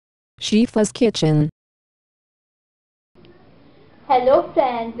Shifa's Kitchen. Hello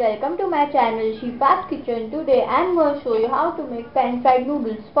friends, welcome to my channel SHIFA'S Kitchen. Today I am going to show you how to make pan-fried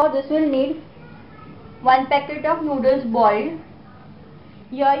noodles. For this we will need 1 packet of noodles boiled.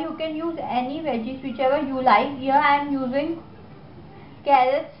 Here you can use any veggies whichever you like. Here I am using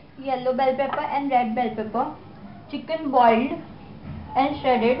carrots, yellow bell pepper and red bell pepper. Chicken boiled and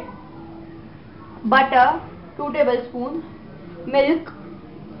shredded. Butter 2 tablespoons. Milk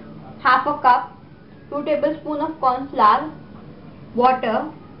half a cup. 2 tablespoons of corn flour. Water,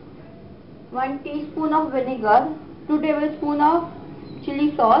 1 teaspoon of vinegar, 2 tablespoons of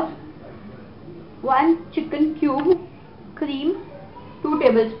chili sauce, 1 chicken cube, cream, 2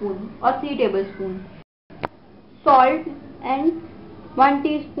 tablespoons or 3 tablespoons, salt and 1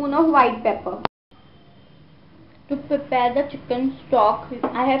 teaspoon of white pepper. To prepare the chicken stock,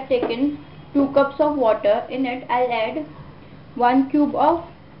 I have taken 2 cups of water. In it I'll add 1 cube of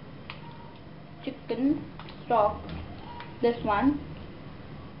chicken stock. This one.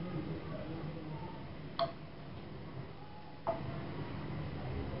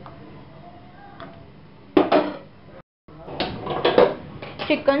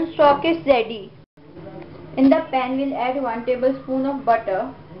 Chicken stock is ready. In the pan we'll add 1 tablespoon of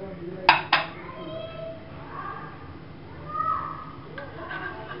butter.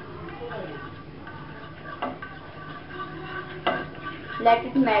 Let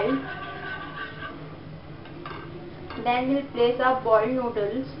it melt. Then we'll place our boiled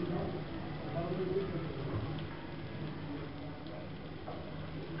noodles.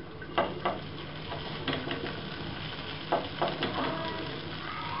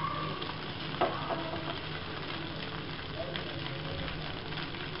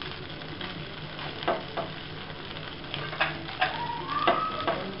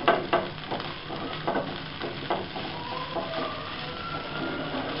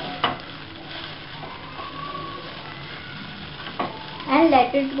 And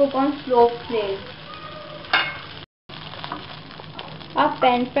let it cook on slow flame. Our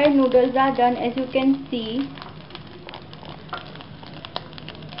pan-fried noodles are done, as you can see.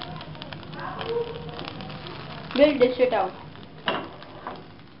 We'll dish it out.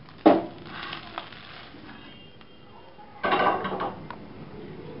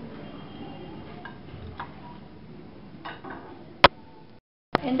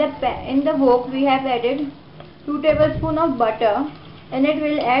 In the wok we have added 2 tablespoons of butter. In it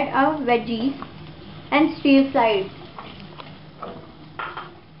we'll add our veggies and stir fry it.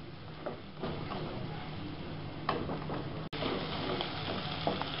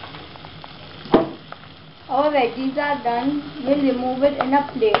 Our veggies are done. We'll remove it in a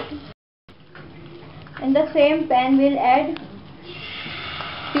plate. In the same pan we'll add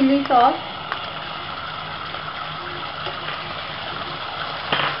chili sauce.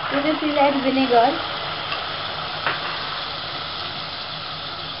 To this we'll add vinegar,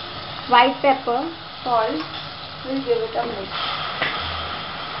 white pepper, salt. We'll give it a mix.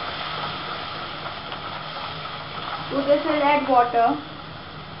 To this we'll add water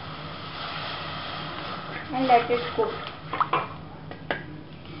and let it cook.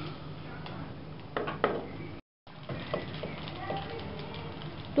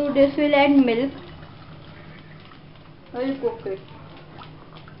 To this we'll add milk. We'll cook it.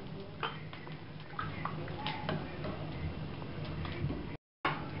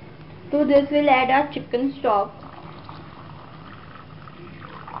 To this we'll add our chicken stock.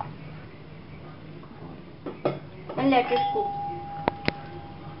 And let it cook.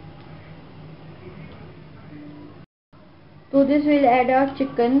 To this we'll add our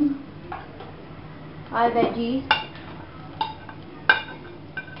chicken, our veggies,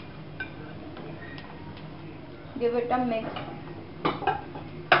 give it a mix.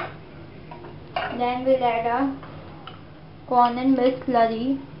 Then we'll add our corn and milk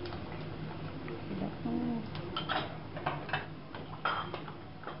slurry.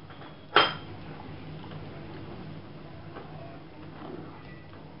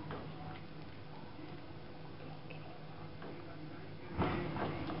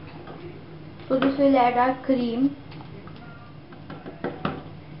 So this will add our cream.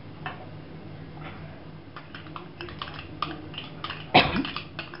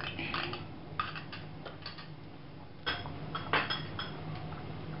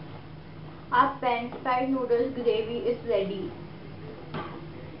 Our pan-fried noodles gravy is ready.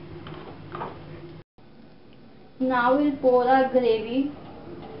 Now we'll pour our gravy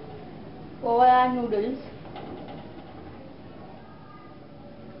over our noodles.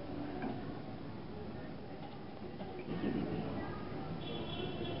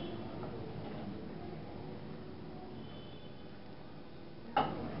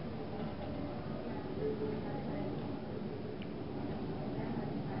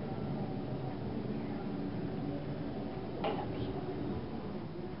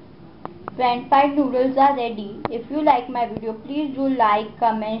 Panfried noodles are ready. If you like my video, please do like,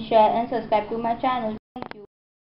 comment, share and subscribe to my channel.